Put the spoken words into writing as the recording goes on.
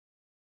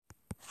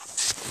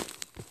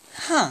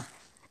Huh.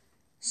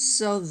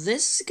 So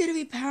this is gonna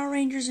be Power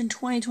Rangers in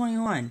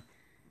 2021.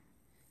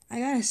 I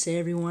gotta say,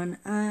 everyone,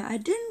 I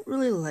didn't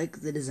really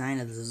like the design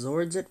of the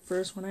Zords at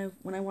first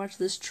when I watched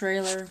this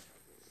trailer,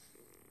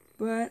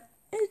 but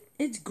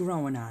it's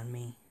growing on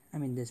me. I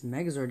mean, this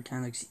Megazord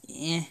kind of looks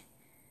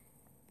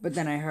but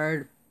then I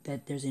heard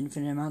that there's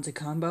infinite amounts of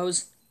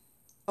combos.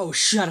 Oh,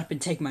 shut up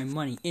and take my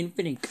money.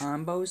 Infinite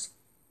combos?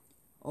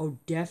 Oh,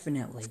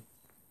 definitely.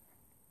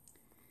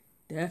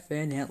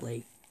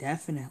 Definitely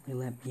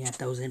let me at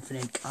those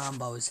infinite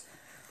combos.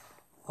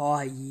 Oh,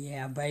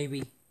 yeah,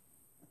 baby.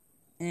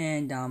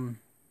 And,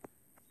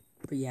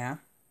 but yeah.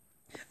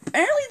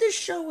 Apparently this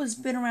show has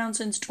been around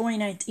since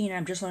 2019.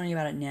 I'm just learning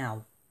about it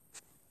now.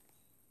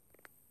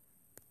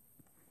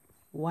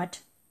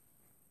 What?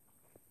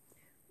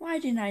 Why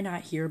didn't I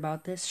not hear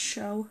about this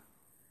show?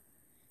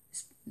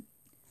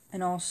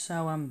 And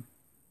also,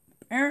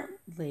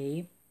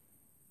 apparently...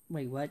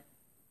 Wait, what?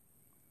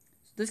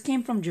 So this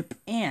came from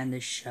Japan,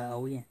 this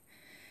show. Yeah.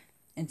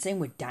 And same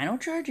with Dino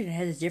Charge, it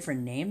has a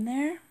different name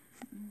there?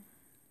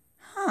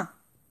 Huh.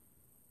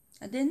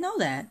 I didn't know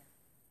that.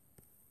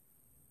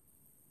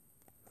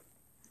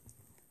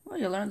 Well,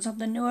 you learn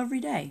something new every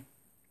day.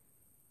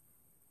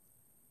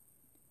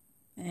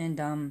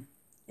 And,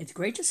 it's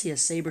great to see a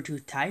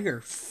saber-toothed tiger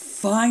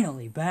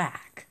finally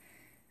back.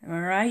 Am I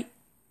right?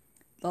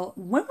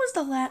 When was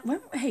the last...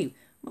 Hey,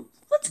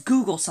 let's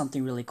Google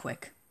something really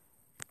quick.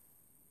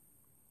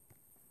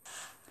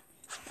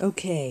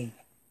 Okay.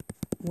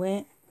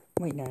 Wait,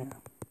 no.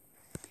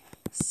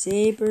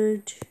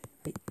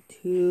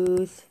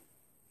 Saber-tooth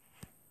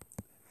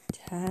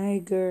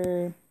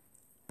tiger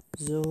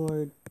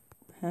Zord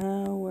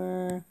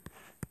Power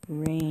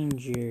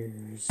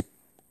Rangers.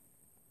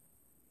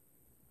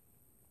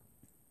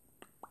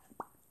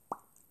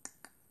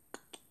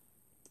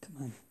 Come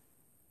on.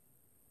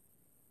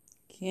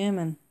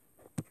 Come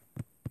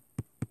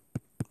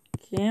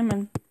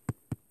on.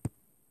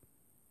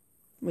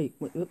 Wait,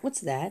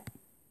 what's that?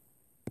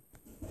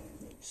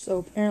 So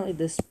apparently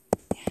it's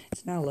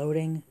not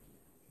loading.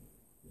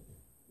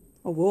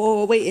 Oh,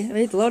 whoa, wait,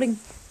 it's loading.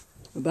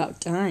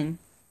 About time.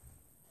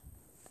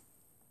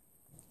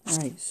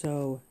 Alright,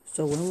 so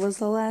when was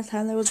the last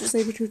time there was a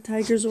saber-tooth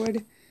tiger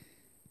Zord?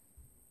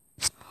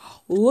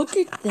 Look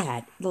at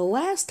that. The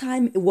last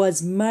time it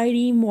was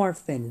Mighty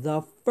Morphin,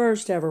 the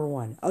first ever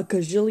one, a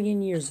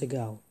gazillion years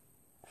ago.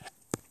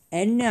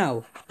 And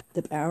no,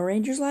 the Power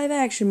Rangers live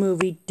action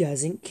movie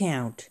doesn't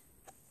count.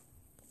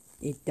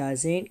 It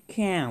doesn't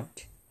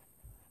count.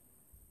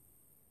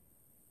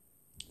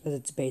 Because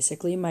it's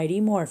basically Mighty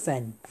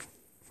Morphin.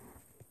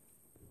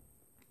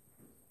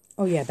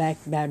 Oh yeah, back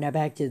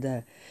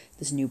to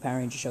this new Power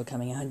Ranger show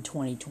coming out in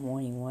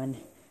 2021.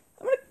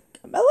 I love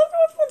how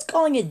everyone's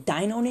calling it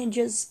Dino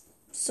Ninjas,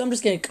 so I'm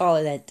just gonna call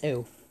it that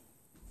too.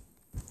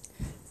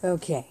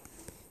 Okay,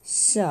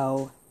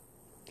 so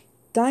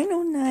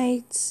Dino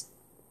Knights.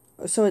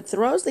 So it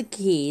throws the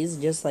keys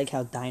just like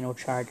how Dino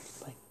Charge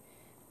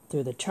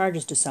threw the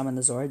charges to summon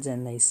the Zords,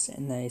 and they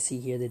see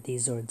here that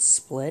these Zords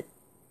split.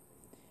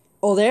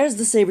 Oh, there's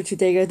the saber-tooth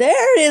tiger.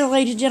 There it is,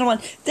 ladies and gentlemen.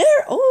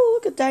 There. Oh,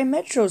 look at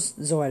Dimetro's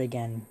Zord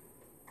again.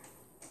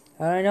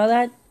 How do I know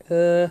that?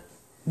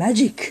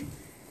 Magic.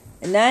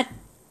 And that,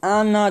 I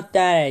don't know what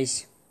that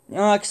is. It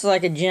looks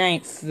like a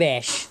giant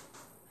fish.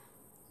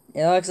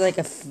 It looks like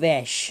a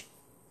fish.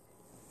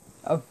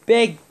 A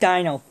big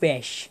dino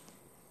fish.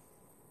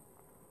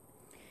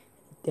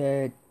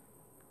 Okay.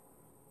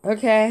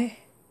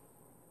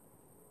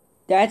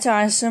 That's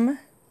awesome.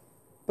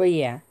 But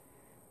yeah.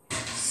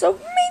 So,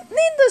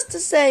 needless to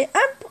say,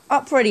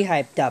 I'm pretty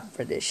hyped up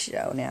for this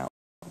show now.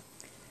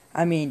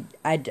 I mean,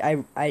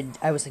 I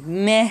was like,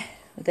 meh,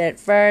 with it at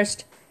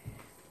first.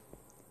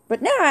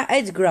 But now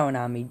it's growing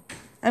on me.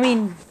 I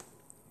mean,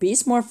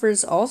 Beast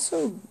Morphers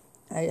also,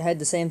 I had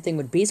the same thing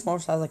with Beast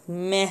Morphers, so I was like,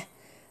 meh.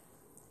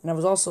 And I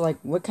was also like,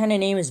 what kind of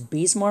name is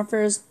Beast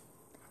Morphers?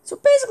 So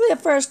basically,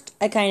 at first,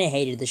 I kind of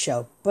hated the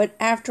show. But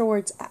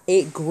afterwards,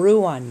 it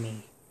grew on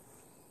me.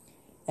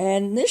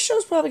 And this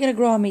show's probably going to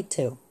grow on me,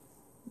 too.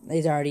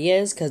 It already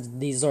is, because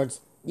these Zords,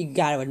 you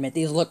gotta admit,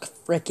 these look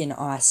freaking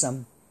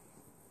awesome.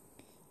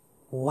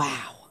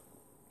 Wow.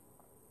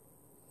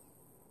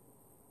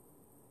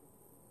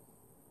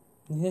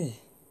 Ugh.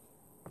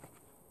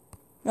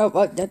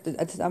 Oh,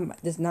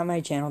 that's not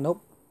my channel,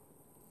 nope.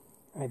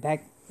 Alright,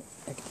 back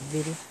to the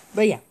video.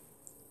 But yeah.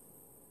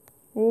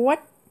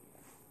 What?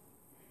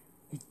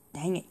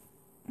 Dang it.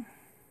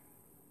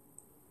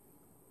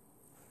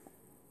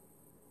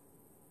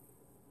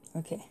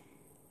 Okay.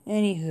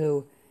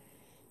 Anywho,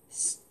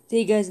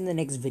 see you guys in the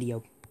next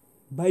video.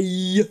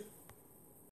 Bye.